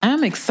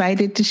I'm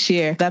excited to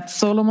share that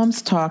Solo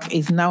Moms Talk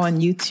is now on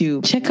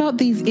YouTube. Check out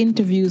these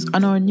interviews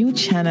on our new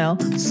channel,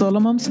 Solo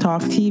Moms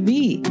Talk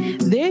TV.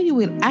 There you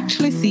will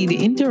actually see the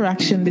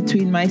interaction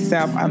between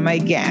myself and my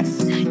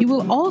guests. You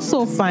will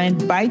also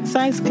find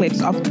bite-sized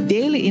clips of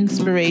daily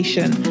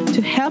inspiration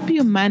to help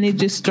you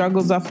manage the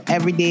struggles of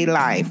everyday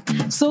life.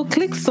 So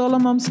click Solo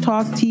Moms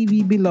Talk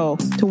TV below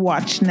to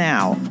watch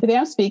now. Today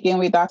I'm speaking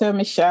with Dr.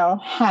 Michelle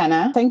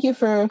Hanna. Thank you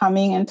for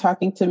coming and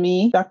talking to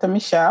me, Dr.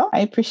 Michelle. I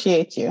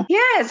appreciate you.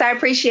 Yes, I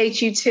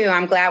appreciate you too.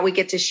 I'm glad we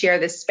get to share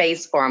this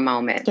space for a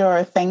moment.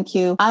 Sure, thank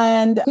you.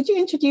 And could you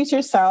introduce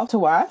yourself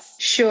to us?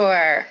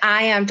 Sure.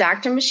 I am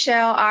Dr.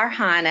 Michelle R.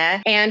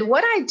 Hanna, and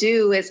what I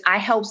do is I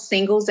help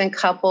singles and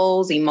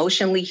couples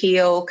emotionally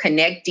heal,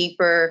 connect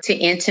deeper to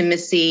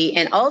intimacy,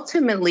 and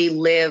ultimately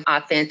live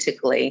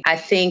authentically. I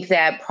think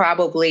that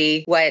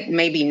probably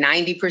maybe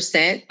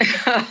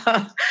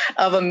 90%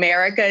 of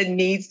America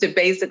needs to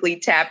basically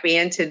tap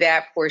into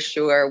that for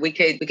sure. We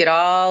could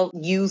all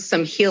use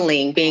some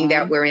healing, being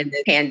that we're in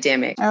the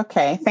pandemic.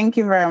 Okay, thank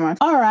you very much.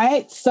 All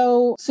right,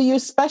 so your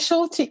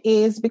specialty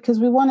is, because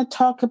we want to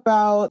talk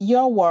about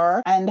your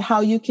work and how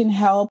you can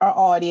help our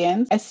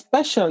audience,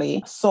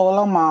 especially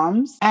solo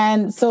moms.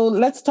 And so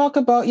let's talk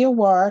about your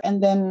work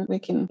and then we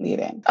can lead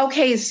in.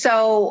 Okay,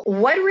 so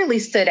what really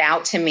stood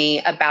out to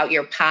me about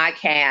your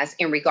podcast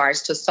in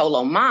regards to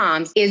solo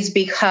moms is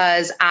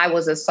because I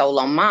was a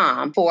solo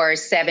mom for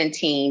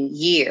 17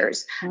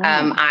 years.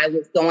 I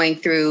was going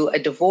through a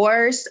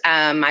divorce.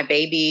 My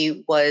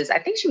baby I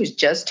think she was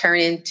just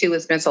turning 2.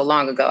 It's been so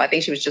long ago. I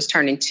think she was just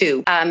turning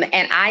 2.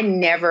 And I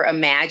never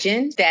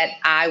imagined that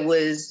I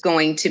was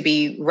going to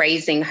be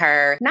raising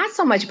her, not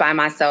so much by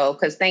myself,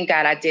 because thank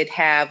God I did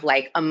have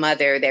like a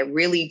mother that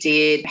really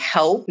did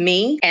help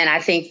me. And I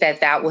think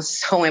that was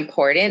so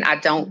important. I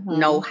don't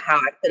know how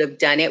I could have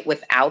done it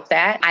without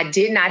that. I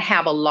did not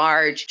have a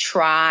large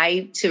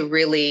tribe to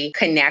really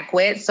connect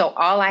with. So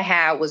all I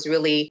had was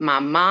really my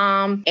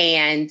mom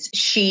and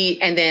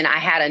then I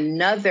had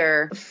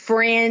another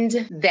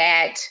friend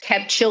that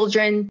kept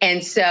children.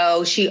 And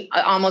so she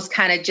almost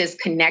kind of just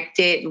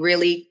connected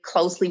really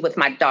closely with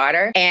my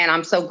daughter. And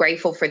I'm so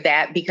grateful for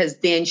that, because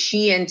then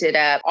she ended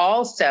up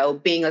also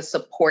being a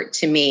support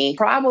to me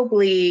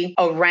probably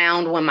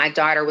around when my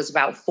daughter was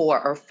about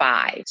 4 or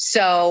 5.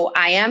 So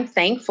I am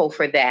thankful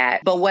for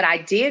that. But what I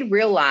did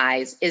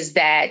realize is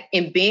that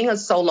in being a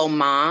solo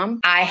mom,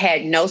 I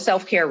had no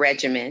self-care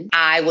regimen.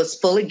 I was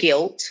full of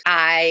guilt.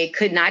 I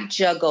could not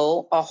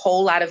juggle a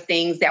whole lot of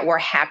things that were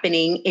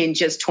happening in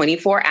just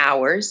 24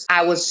 hours.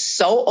 I was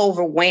so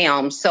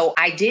overwhelmed. So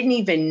I didn't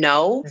even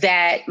know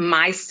that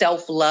my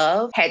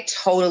self-love had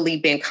totally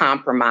been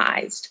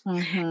compromised.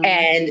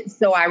 And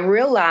so I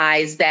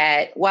realized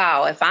that,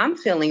 wow, if I'm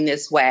feeling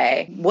this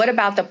way, what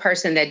about the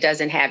person that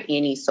doesn't have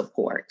any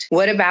support?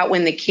 What about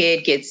when the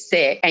kid gets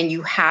sick and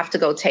you have to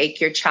go take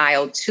your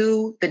child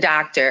to the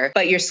doctor,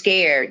 but you're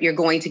scared you're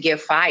going to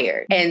get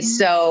fired? And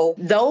so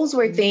those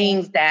were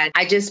things that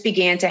I just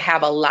began to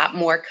have a lot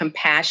more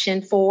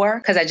compassion for,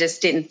 because I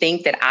just didn't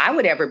think that I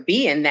would ever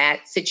be in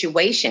that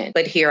situation.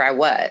 But here I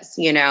was,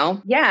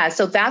 Yeah.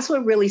 So that's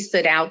what really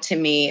stood out to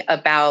me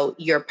about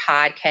your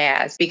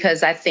podcast,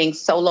 because I think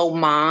solo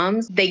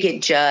moms, they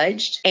get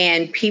judged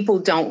and people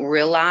don't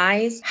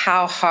realize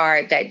how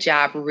hard that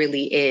job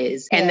really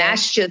is. And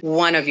that's just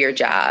one of your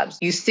jobs.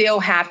 You still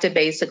have to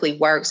basically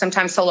work.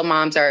 Sometimes solo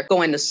moms are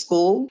going to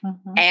school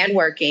and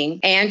working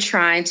and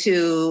trying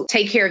to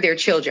take care of their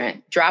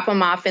children, drop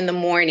them off in the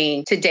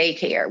morning to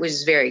daycare, which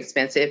is very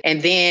expensive.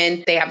 And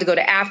then they have to go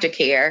to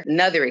aftercare,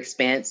 another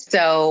expense.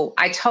 So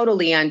I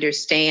totally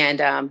understand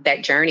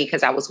that journey,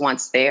 because I was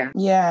once there.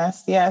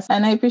 Yes.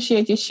 And I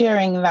appreciate you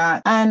sharing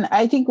that. And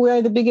I think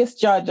we're the biggest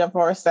judge of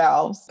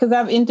ourselves, because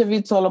I've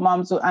interviewed solo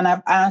moms and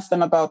I've asked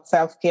them about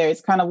self-care.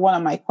 It's kind of one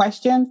of my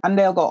questions. And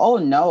they'll go, oh,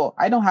 no,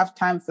 I don't have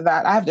time for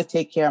that. I have to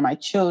take care of my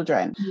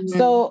children.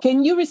 So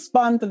can you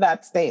respond to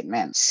that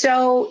statement?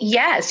 So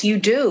yes, you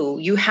do.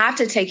 You have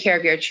to take care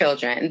of your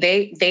children.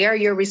 They are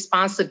your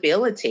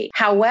responsibility.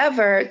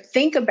 However,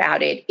 think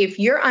about it. If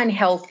you're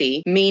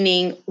unhealthy,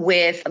 meaning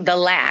with the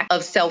lack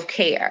of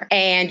self-care,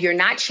 and you're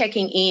not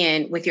checking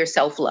in with your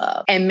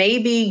self-love, and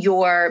maybe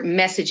your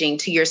messaging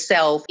to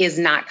yourself is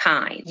not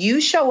kind,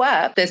 you show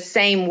up the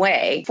same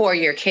way for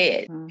your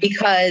kid,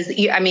 because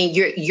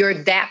you're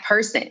that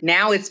person.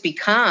 Now it's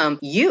become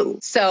you.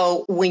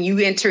 So when you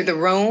enter the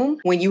room,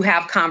 when you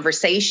have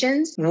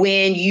conversations,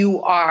 when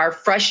you are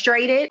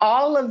frustrated,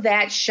 all of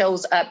that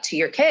shows up to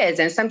your kids.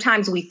 And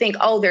sometimes we think,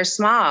 oh, they're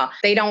small.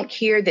 They don't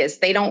hear this.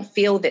 They don't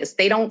feel this.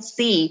 They don't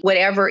see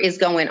whatever is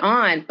going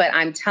on. But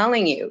I'm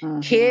telling you,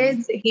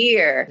 kids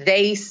hear,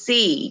 they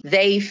see,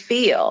 they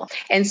feel.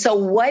 And so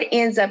what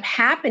ends up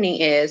happening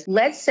is,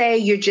 let's say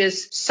you're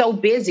just so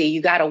busy,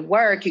 you got to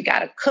work, you got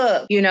to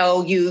cook,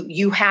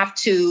 you have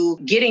to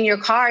get in your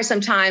car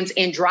sometimes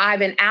and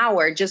drive an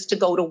hour just to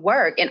go to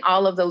work and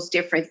all of those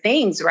different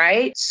things,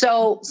 right?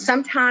 So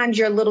sometimes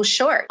you're a little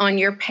short on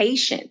your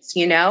patience,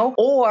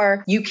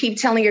 or you keep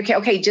telling your kid,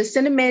 okay, just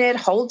in a minute,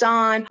 hold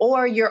on.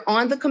 Or you're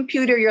on the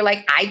computer, you're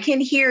like, I can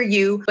hear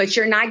you, but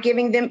you're not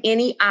giving them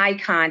any eye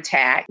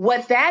contact,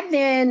 what that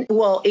then,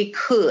 well, it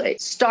could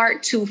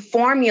start to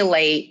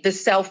formulate the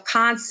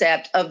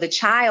self-concept of the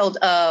child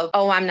of,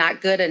 oh, I'm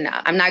not good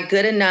enough. I'm not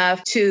good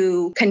enough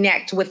to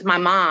connect with my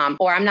mom,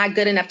 or I'm not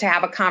good enough to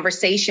have a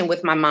conversation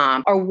with my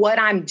mom, or what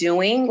I'm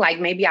doing. Like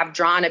maybe I've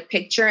drawn a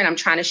picture and I'm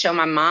trying to show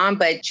my mom,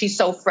 but she's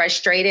so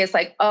frustrated. It's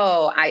like,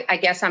 oh, I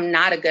guess I'm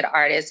not a good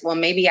artist. Well,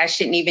 maybe I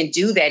shouldn't even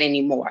do that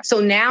anymore.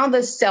 So now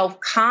the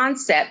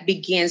self-concept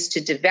begins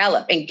to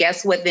develop. And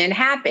guess what then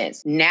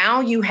happens?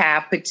 Now you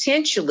have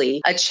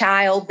potentially a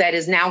child that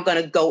is now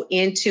going to go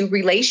into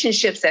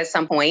relationships at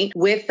some point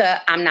with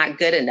I'm not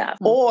good enough.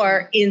 Mm-hmm.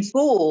 Or in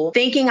school,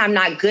 thinking I'm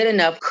not good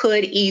enough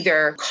could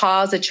either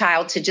cause a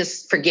child to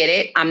just forget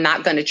it. I'm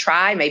not going to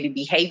try, maybe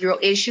behavioral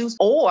issues,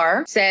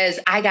 or says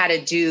I got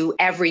to do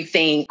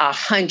everything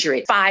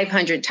 100,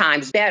 500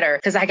 times better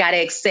because I got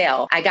to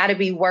excel. I got to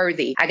be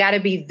worthy. I got to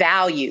be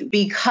valued,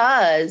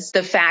 because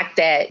the fact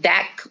that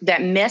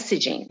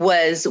messaging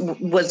was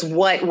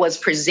what was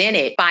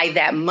presented by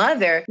that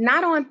mother,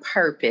 not on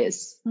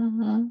purpose,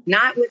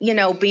 not,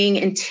 being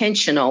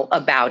intentional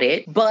about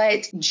it,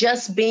 but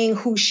just being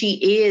who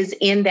she is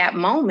in that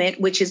moment,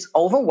 which is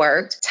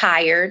overworked,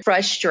 tired,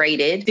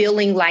 frustrated,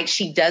 feeling like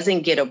she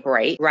doesn't get a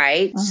break,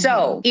 right?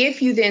 So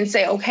if you then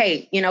say,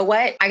 okay, you know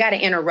what? I got to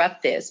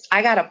interrupt this.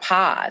 I got to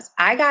pause.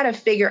 I got to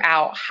figure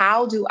out,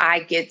 how do I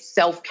get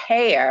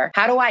self-care?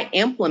 How do I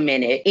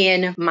implement it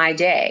in my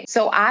day?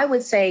 So I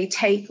would say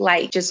take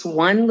like just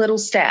one little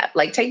step,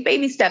 like take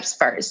baby steps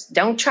first.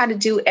 Don't try to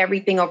do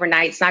everything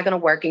overnight. It's not going to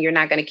work and you're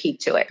not going to keep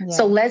to it. Yeah.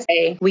 So let's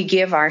say we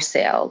give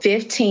ourselves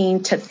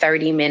 15 to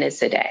 30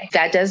 minutes a day.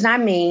 That does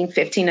not mean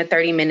 15 to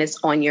 30 minutes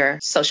on your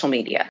social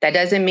media. That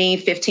doesn't mean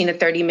 15 to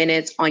 30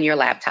 minutes on your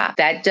laptop.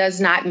 That does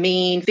not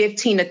mean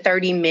 15 to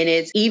 30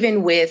 minutes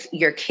even with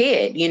your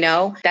kid,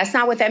 That's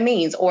not what that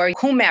means. Or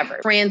whomever,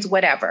 friends,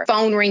 whatever.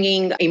 Phone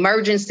ringing,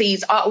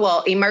 emergencies.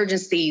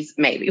 Emergencies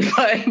maybe,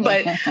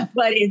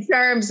 but in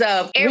terms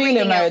of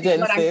everything else,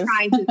 what I'm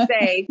trying to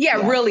say,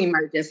 real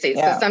emergencies.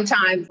 Because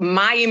sometimes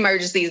my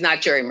emergency is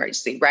not your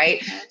emergency,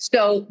 right?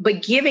 So,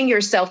 but giving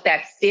yourself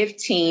that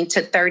 15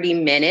 to 30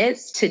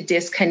 minutes to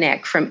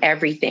disconnect from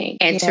everything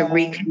and to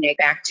reconnect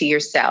back to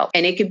yourself.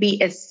 And it could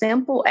be as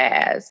simple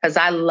as, because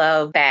I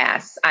love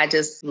baths. I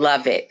just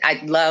love it.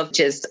 I love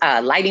just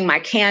lighting my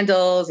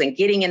candles and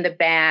getting in the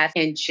bath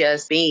and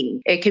just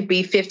being. It could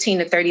be 15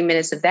 to 30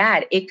 minutes of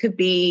that. It could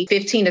be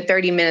 15 to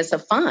 30 minutes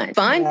of fun.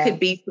 Fun could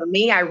be, for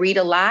me, I read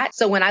a lot.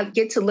 So when I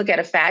get to look at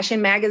a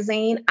fashion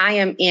magazine, I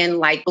am in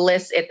like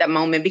bliss at the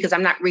moment because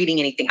I'm not reading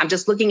anything. I'm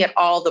just looking at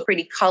all the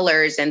pretty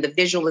colors and the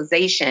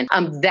visualization.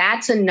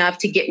 That's enough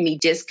to get me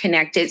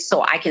disconnected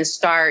so I can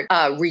start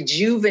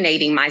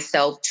rejuvenating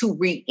myself to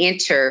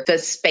re-enter the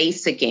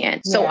space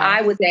again. So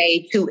I would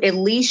say to at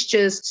least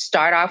just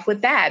start off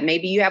with that.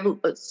 Maybe you have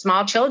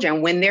small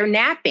children when they're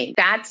napping.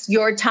 That's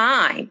your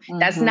time.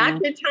 That's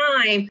not your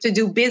time to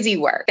do busy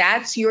work.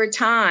 That's your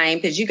time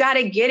because you got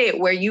to get it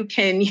where you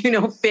can,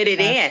 fit it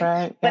in.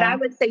 Right. But I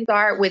would say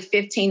start with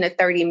 15 to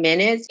 30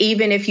 minutes,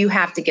 even if you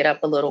have to get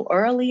up a little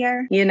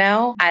earlier,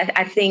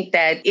 I think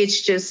that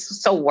it's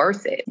just so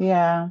worth it.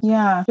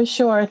 Yeah, for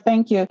sure.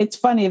 Thank you. It's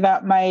funny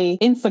that my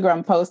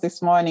Instagram post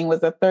this morning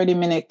was a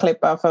 30-minute clip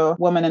of a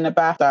woman in a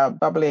bathtub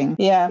bubbling.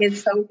 Yeah.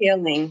 It's so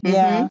healing.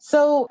 Yeah.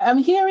 So I'm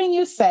hearing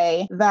you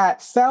say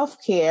that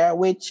self-care,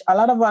 which a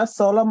lot of us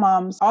solo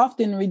moms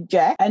often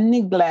reject and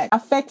neglect,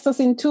 affects us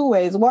in two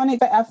ways. One, it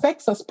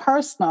affects us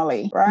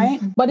personally, right?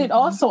 But it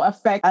also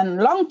affects a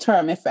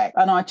long-term effect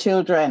on our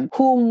children,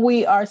 whom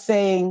we are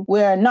saying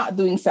we're not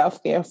doing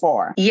self-care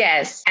for.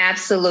 Yes,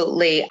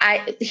 absolutely.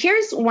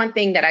 Here's one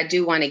thing that I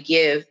do want to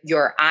give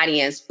your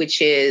audience,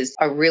 which is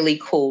a really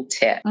cool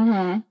tip.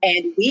 And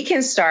we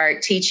can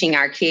start teaching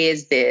our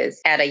kids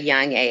this at a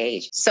young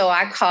age. So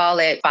I call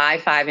it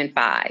 5, 5, and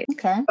 5.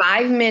 Okay.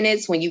 5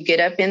 minutes when you get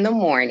up in the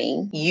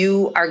morning,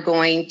 you are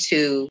going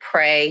to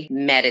pray,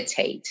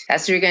 meditate.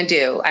 That's what you're going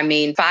to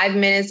do. 5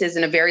 minutes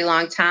isn't a very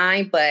long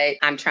time, but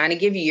I'm trying to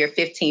give you your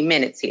 15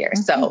 minutes here.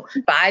 So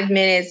 5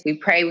 minutes, we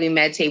pray, we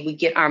meditate, we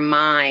get our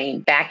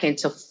mind back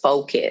into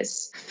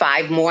focus.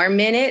 5 more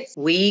minutes,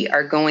 we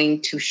are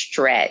going to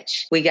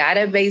stretch. We got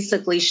to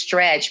basically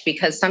stretch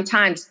because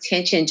sometimes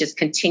tension just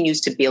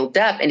continues to build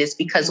up. And it's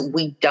because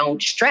we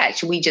don't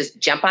stretch. We just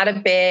jump out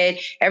of bed.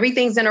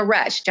 Everything's in a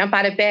rush. Jump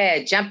out of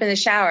bed, jump in the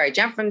shower,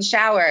 jump from the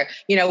shower.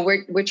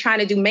 We're trying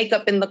to do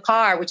makeup in the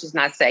car, which is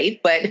not safe,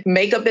 but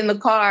makeup in the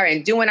car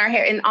and doing our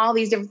hair and all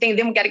these different things.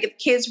 Then we got to get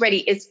the kids ready.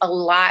 It's a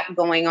lot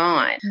going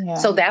on. Yeah.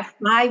 So that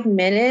 5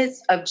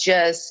 minutes of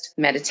just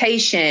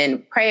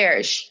meditation,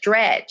 prayer,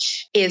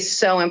 stretch is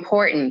so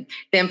important.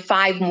 Then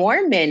 5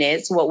 more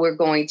minutes, what we're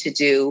going to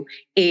do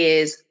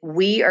is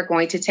we are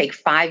going to take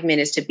 5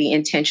 minutes to be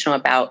intentional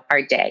about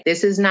our day.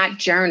 This is not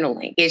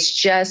journaling. It's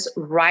just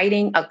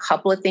writing a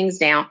couple of things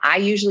down. I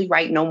usually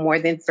write no more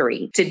than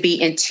 3 to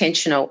be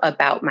intentional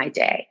about my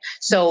day.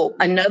 So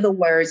in other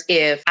words,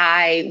 if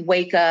I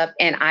wake up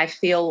and I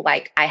feel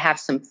like I have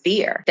some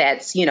fear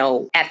that's,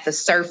 at the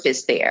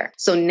surface there.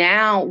 So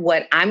now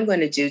what I'm going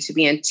to do to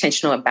be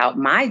intentional about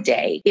my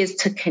day is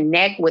to connect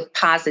connect with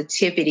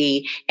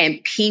positivity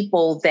and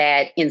people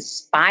that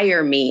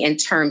inspire me in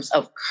terms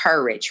of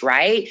courage,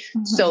 right?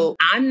 Mm-hmm. So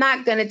I'm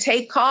not going to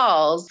take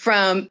calls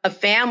from a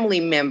family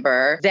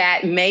member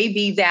that may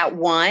be that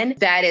one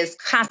that is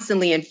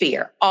constantly in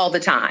fear all the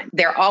time.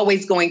 They're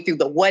always going through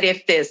the what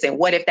if this and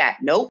what if that.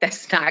 Nope,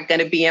 that's not going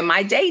to be in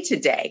my day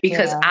today,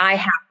 because I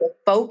have to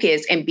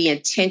focus and be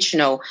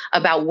intentional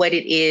about what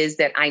it is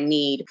that I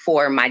need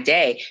for my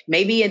day.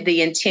 Maybe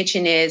the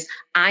intention is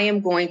I am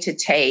going to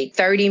take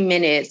 30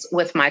 minutes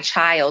with my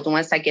child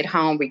once I get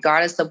home,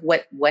 regardless of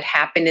what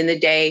happened in the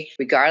day,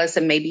 regardless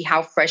of maybe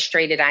how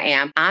frustrated I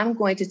am. I'm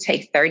going to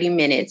take 30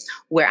 minutes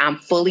where I'm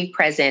fully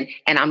present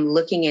and I'm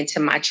looking into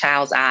my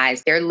child's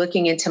eyes. They're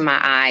looking into my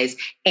eyes,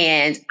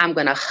 and I'm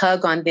going to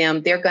hug on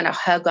them. They're going to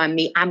hug on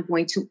me. I'm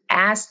going to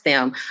ask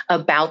them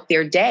about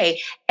their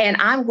day, and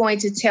I'm going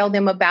to tell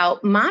them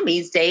about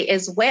mommy's day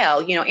as well,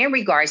 in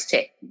regards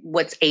to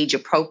what's age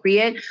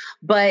appropriate.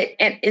 But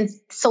and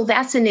so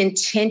that's an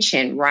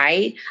intention,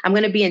 right? I'm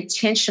going to be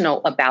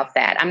intentional about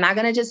that. I'm not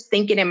going to just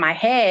think it in my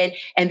head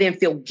and then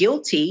feel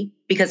guilty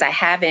because I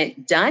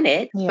haven't done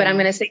it, but I'm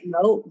going to say,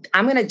 no,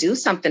 I'm going to do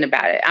something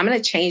about it. I'm going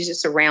to change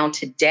this around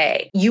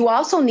today. You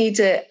also need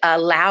to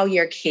allow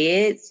your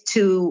kids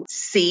to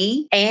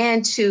see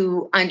and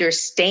to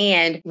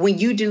understand when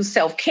you do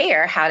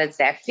self-care, how does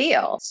that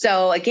feel?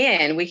 So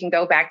again, we can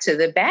go back to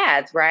the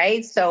bath,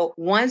 right? So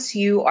once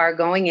you are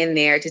going in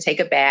there to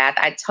take a bath,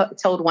 I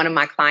told one of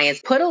my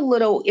clients, put a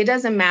little, it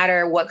doesn't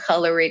matter what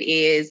color it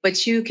is,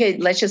 but you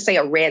could, let's just say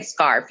a red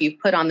scarf you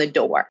put on the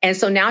door. And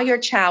so now your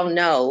child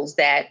knows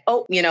that,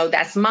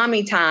 that's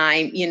mommy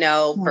time,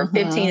 for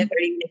 15 to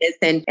 30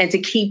 minutes and to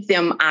keep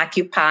them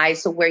occupied.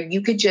 So where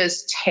you could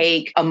just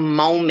take a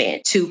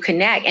moment to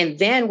connect. And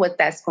then what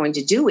that's going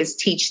to do is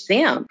teach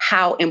them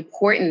how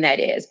important that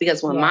is.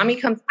 Because when mommy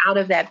comes out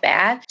of that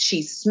bath,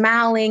 she's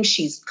smiling,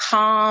 she's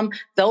calm.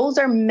 Those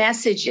are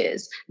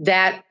messages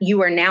that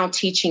you are now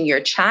teaching your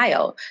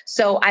child.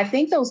 So I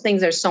think those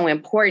things are so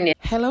important.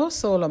 Hello,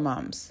 Solo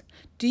Moms.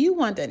 Do you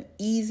want an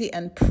easy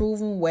and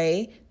proven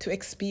way to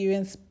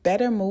experience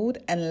better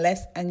mood and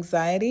less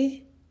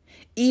anxiety?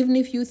 Even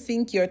if you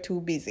think you're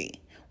too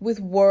busy with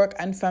work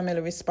and family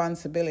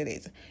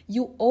responsibilities,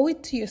 you owe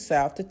it to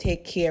yourself to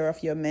take care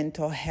of your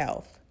mental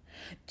health.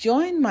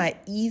 Join my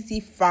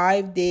easy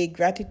 5-day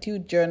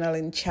gratitude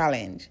journaling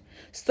challenge.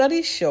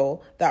 Studies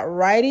show that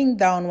writing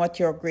down what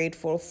you're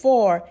grateful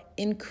for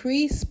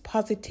increase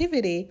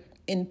positivity,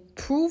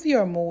 improve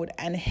your mood,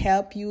 and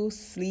help you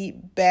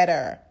sleep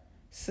better.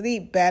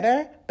 Sleep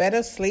better?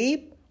 Better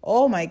sleep?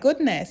 Oh my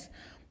goodness.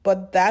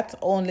 But that's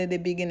only the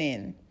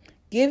beginning.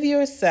 Give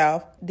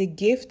yourself the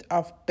gift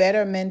of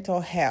better mental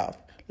health.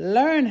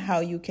 Learn how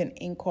you can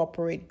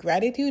incorporate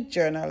gratitude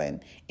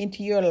journaling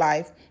into your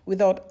life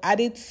without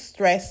added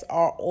stress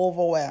or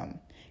overwhelm.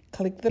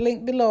 Click the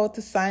link below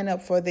to sign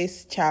up for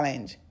this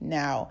challenge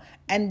now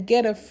and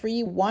get a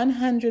free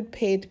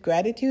 100-page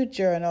gratitude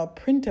journal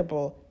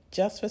printable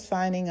just for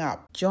signing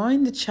up.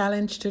 Join the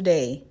challenge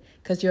today,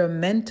 because your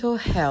mental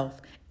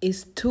health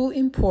is too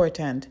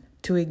important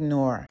to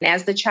ignore.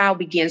 As the child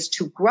begins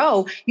to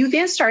grow, you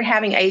then start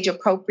having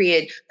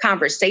age-appropriate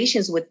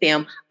conversations with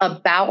them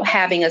about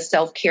having a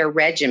self-care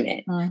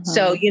regimen. Mm-hmm.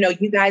 So,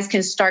 you guys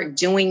can start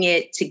doing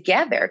it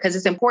together, because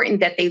it's important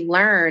that they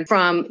learn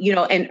from,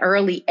 an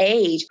early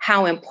age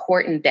how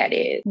important that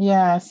is.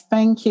 Yes,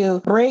 thank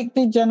you. Break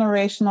the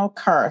generational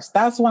curse.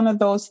 That's one of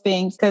those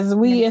things, because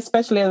we,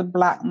 especially as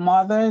Black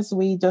mothers,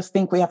 we just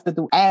think we have to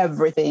do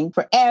everything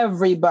for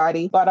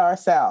everybody but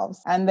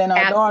ourselves. And then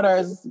our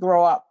daughters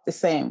grow up the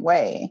same way.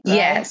 Right?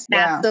 Yes,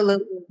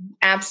 absolutely.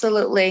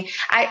 Absolutely.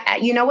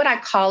 You know what I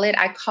call it?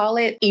 I call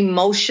it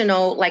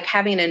emotional, like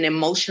having an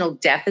emotional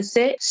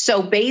deficit.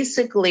 So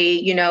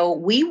basically,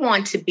 we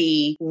want to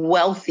be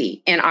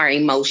wealthy in our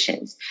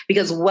emotions,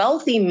 because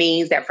wealthy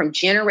means that from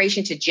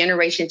generation to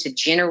generation to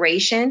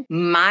generation,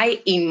 my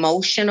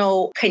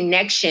emotional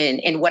connection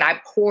and what I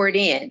poured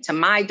in to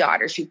my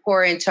daughter, she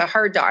poured into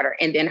her daughter,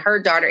 and then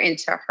her daughter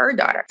into her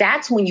daughter.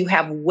 That's when you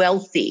have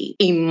wealthy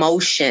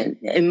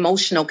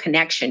emotional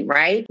connection,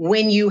 right?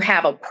 When you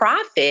have a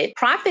profit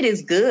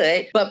is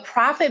good, but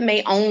profit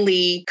may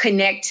only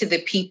connect to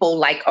the people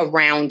like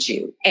around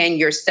you and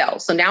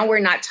yourself. So now we're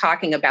not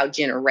talking about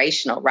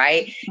generational,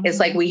 right? Mm-hmm. It's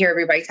like we hear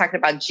everybody talking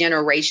about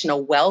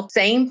generational wealth.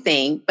 Same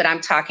thing, but I'm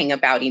talking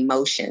about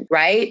emotion,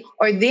 right?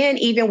 Or then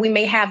even we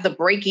may have the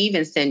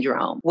break-even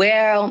syndrome.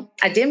 Well,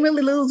 I didn't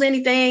really lose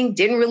anything,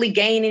 didn't really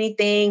gain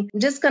anything. I'm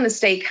just going to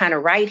stay kind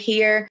of right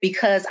here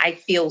because I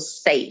feel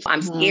safe.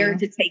 I'm scared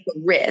to take a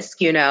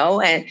risk, and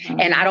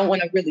I don't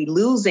want to really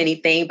lose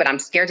anything, but I'm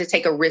scared to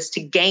take a risk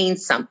to gain gain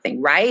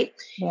something, right?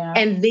 Yeah.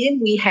 And then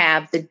we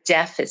have the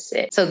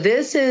deficit. So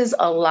this is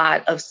a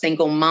lot of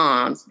single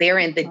moms. They're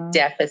in the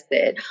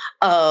deficit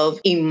of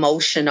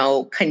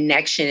emotional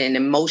connection and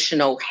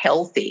emotional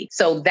healthy.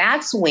 So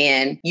that's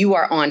when you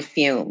are on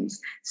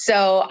fumes.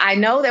 So I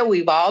know that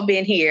we've all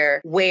been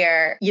here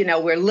where,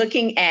 we're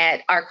looking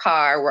at our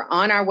car, we're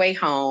on our way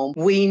home.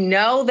 We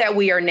know that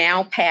we are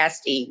now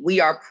past E.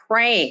 We are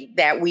praying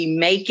that we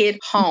make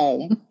it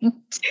home,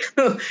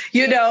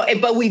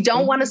 but we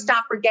don't want to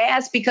stop for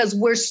gas because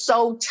we're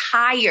so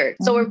tired.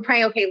 So we're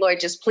praying, okay, Lord,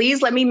 just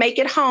please let me make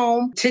it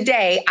home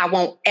today. I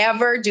won't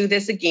ever do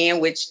this again,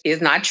 which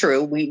is not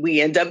true.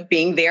 We end up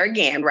being there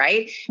again,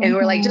 right? And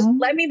we're like, just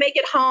let me make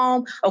it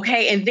home.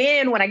 Okay. And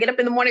then when I get up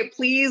in the morning,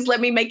 please let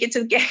me make it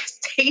to the gas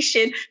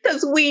station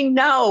because we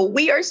know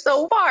we are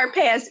so far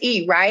past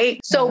E, right?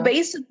 So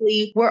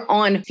basically we're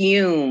on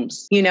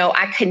fumes.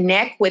 I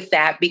connect with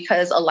that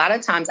because a lot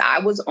of times I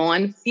was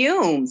on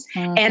fumes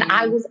and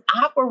I was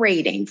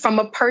operating from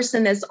a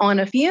person that's on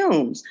a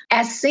fumes.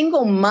 As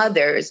single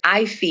mothers,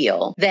 I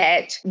feel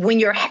that when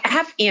you're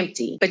half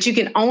empty, but you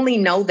can only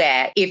know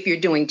that if you're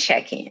doing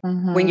check-in.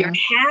 When you're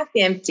half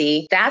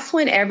empty, that's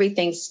when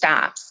everything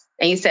stops.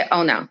 And you say,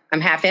 oh no, I'm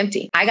half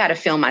empty. I got to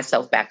fill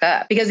myself back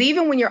up. Because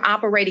even when you're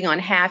operating on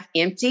half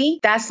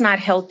empty, that's not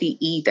healthy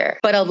either.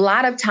 But a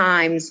lot of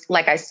times,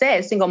 like I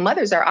said, single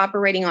mothers are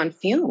operating on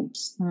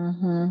fumes.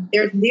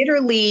 They're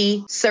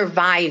literally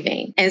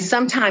surviving and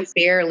sometimes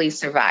barely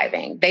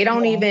surviving. They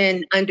don't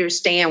even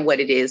understand what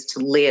it is to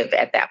live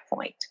at that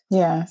point.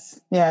 Yes,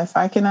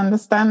 I can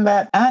understand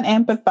that and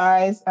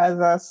empathize as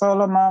a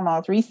solo mom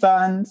of 3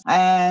 sons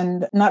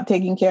and not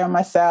taking care of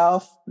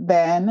myself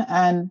then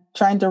and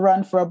trying to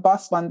run for a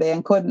bus one day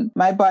and couldn't.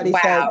 My body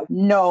said,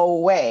 no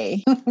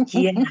way.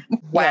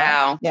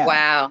 Wow.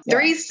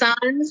 3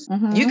 sons.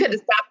 Mm-hmm. You could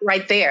have stopped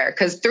right there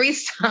because 3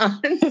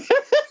 sons,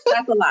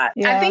 that's a lot.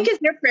 I think it's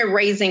different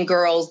raising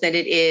girls than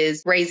it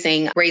is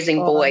raising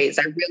boys.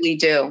 I really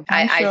do.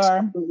 I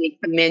totally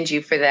commend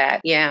you for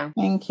that. Yeah.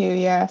 Thank you.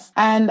 Yes.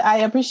 And I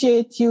appreciate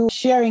you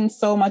sharing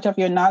so much of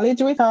your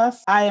knowledge with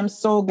us. I am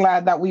so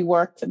glad that we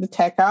worked the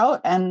tech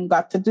out and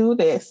got to do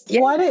this.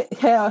 Yeah.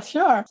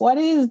 What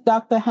is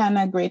Dr.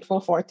 Hannah grateful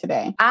for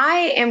today?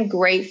 I am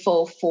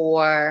grateful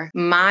for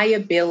my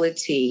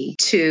ability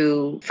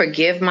to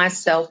forgive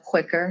myself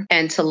quicker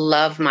and to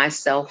love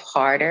myself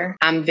harder.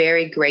 I'm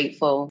very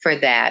grateful for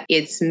that.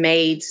 It's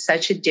made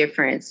such a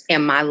difference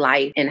in my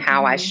life and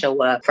how I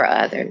show up for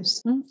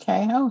others.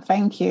 Okay. Oh,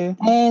 thank you.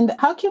 And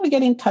how can we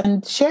get in touch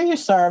and share your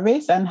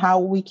service and how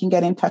we can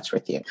get in touch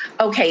with you?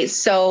 Okay.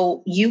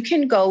 So you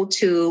can go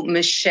to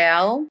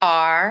Michelle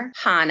R.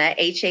 Hannah,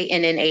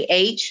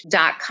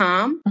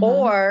 HANNAH.com,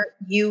 or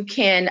you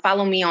can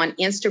follow me on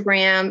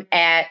Instagram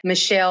at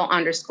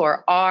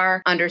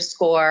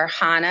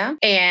Michelle_R_Hannah.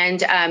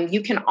 And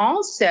you can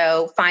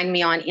also find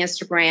me on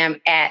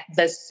Instagram at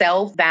The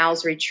Self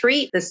Vows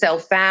Retreat. The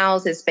Self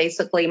Vows is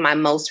basically my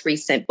most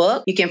recent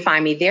book. You can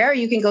find me there.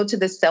 You can go to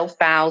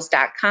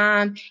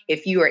theselfvows.com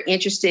if you are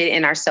interested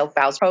in our Self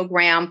Vows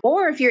program,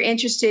 or if you're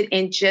interested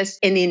in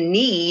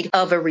need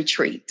of a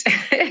retreat.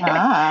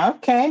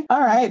 Okay.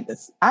 All right.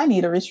 I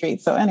need a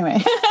retreat. So anyway,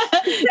 so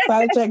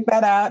I'll check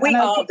that out. We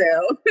all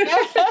do.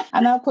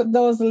 And I'll put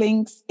those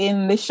links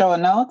in the show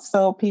notes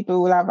so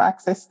people will have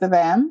access to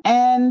them.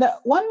 And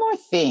one more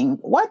thing,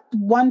 what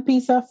one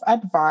piece of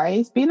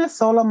advice, being a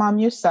solo mom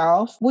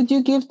yourself, would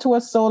you give to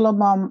a solo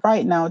mom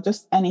right now?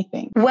 Just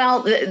anything.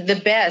 Well, the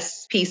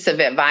best piece of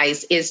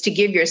advice is to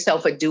give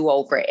yourself a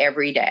do-over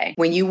every day.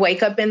 When you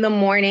wake up in the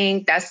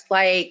morning, that's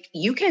like,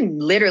 you can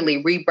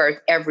literally rebirth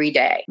every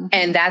day.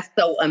 And that's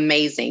so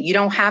amazing. You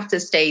don't have to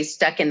stay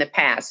stuck in the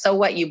past. So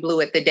what, you blew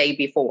it the day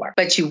before,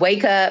 but you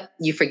wake up,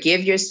 you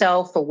forgive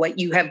yourself for what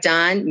you have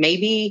done.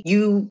 Maybe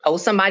you owe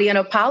somebody an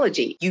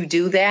apology. You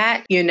do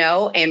that,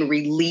 and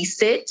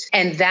release it.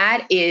 And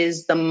that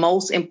is the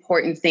most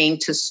important thing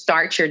to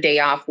start your day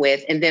off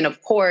with. And then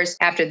of course,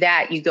 after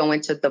that, you go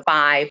into the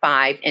 5,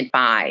 5, and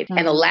 5.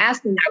 And the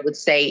last thing I would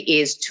say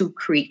is to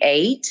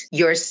create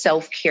your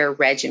self-care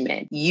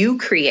regimen. You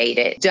create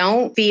it.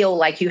 Don't feel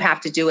like you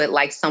have to do it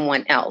like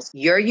someone else.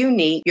 You're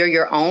unique. You're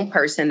your own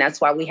person.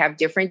 That's why we have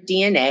different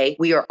DNA.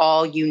 We are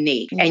all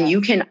unique. Yeah. And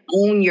you can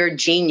own your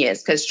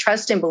genius because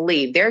trust and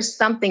believe there's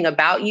something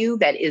about you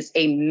that is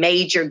a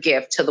major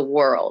gift to the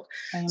world.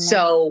 Amen.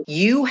 So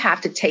you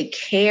have to take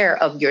care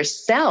of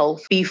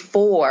yourself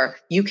before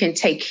you can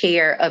take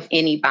care of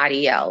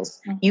anybody else.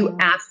 You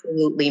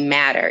absolutely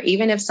matter.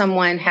 Even if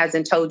someone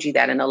hasn't told you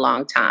that in a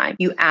long time,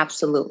 you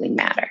absolutely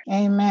matter.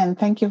 Amen.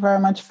 Thank you very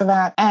much for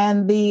that.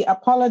 And the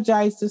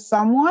apologize to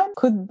someone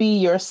could be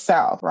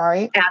yourself,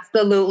 right?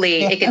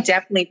 Absolutely. Yeah. It could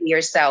definitely be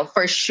yourself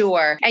for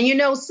sure.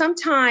 And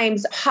sometimes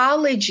sometimes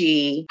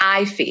apology,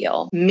 I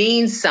feel,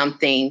 means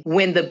something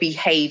when the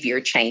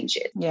behavior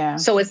changes. Yeah.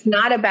 So it's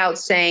not about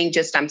saying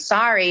just, I'm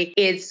sorry.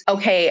 It's,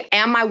 okay,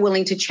 am I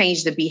willing to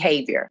change the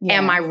behavior? Yeah.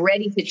 Am I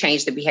ready to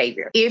change the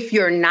behavior? If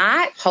you're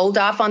not, hold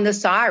off on the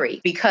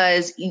sorry,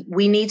 because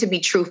we need to be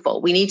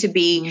truthful. We need to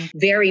be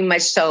very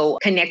much so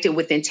connected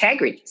with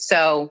integrity.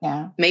 So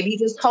maybe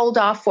just hold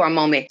off for a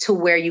moment to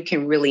where you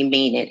can really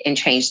mean it and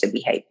change the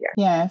behavior.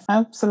 Yes,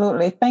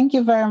 absolutely. Thank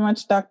you very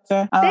much,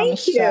 Dr.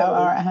 Michelle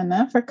or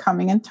Anna, for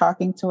coming and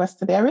talking to us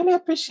today. I really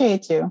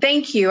appreciate you.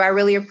 Thank you. I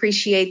really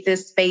appreciate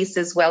this space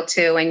as well,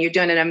 too. And you're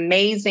doing an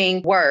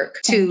amazing work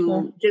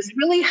to just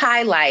really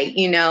highlight,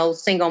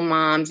 single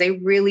moms. They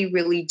really,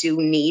 really do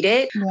need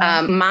it.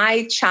 Yeah.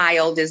 My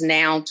child is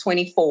now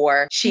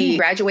 24. She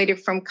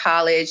graduated from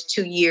college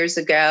 2 years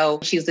ago.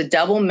 She's a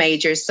double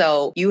major.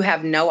 So you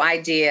have no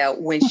idea,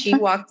 when she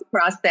walked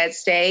across that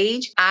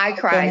stage, I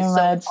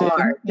cried so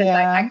hard.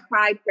 I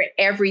cried for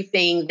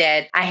everything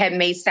that I had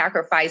made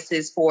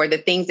sacrifices for, the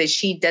things that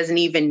she doesn't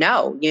even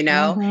know,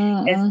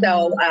 And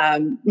so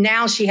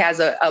now she has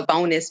a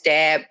bonus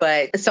dad,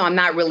 so I'm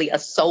not really a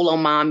solo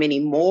mom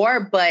anymore.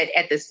 But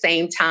at the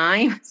same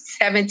time,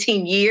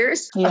 17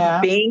 years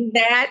of being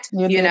that,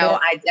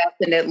 I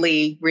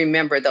definitely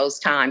remember those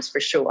times for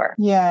sure.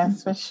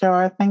 Yes, for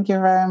sure. Thank you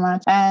very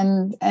much.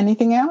 And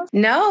anything else?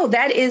 No,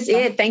 that is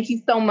it. Thank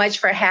you so much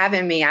for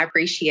having me. I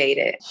appreciate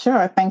it.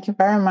 Sure. Thank you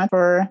very much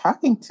for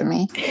talking to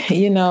me.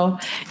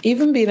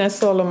 Even being a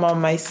solo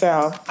mom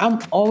myself, I'm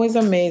always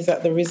amazed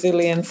at the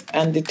resilience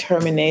and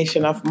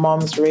determination of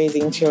moms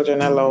raising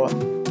children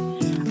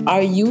alone.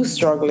 Are you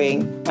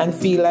struggling and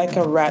feel like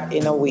a rat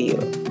in a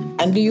wheel?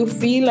 And do you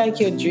feel like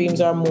your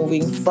dreams are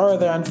moving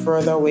further and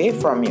further away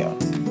from you?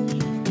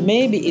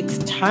 Maybe it's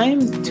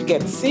time to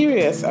get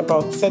serious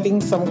about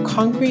setting some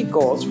concrete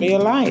goals for your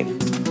life.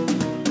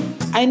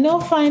 I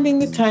know finding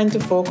the time to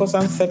focus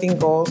on setting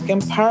goals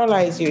can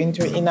paralyze you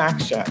into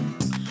inaction.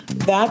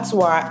 That's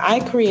why I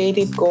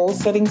created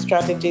goal-setting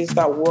strategies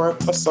that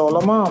work for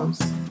solo moms.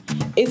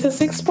 It's a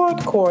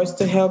 6-part course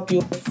to help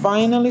you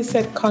finally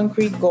set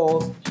concrete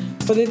goals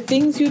for the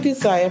things you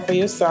desire for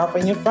yourself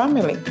and your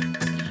family.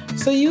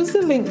 So use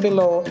the link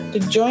below to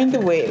join the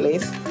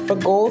waitlist for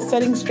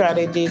goal-setting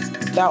strategies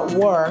that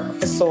work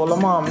for solo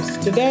moms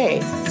today,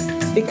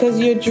 because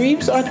your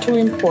dreams are too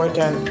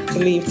important to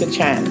leave to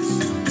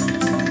chance.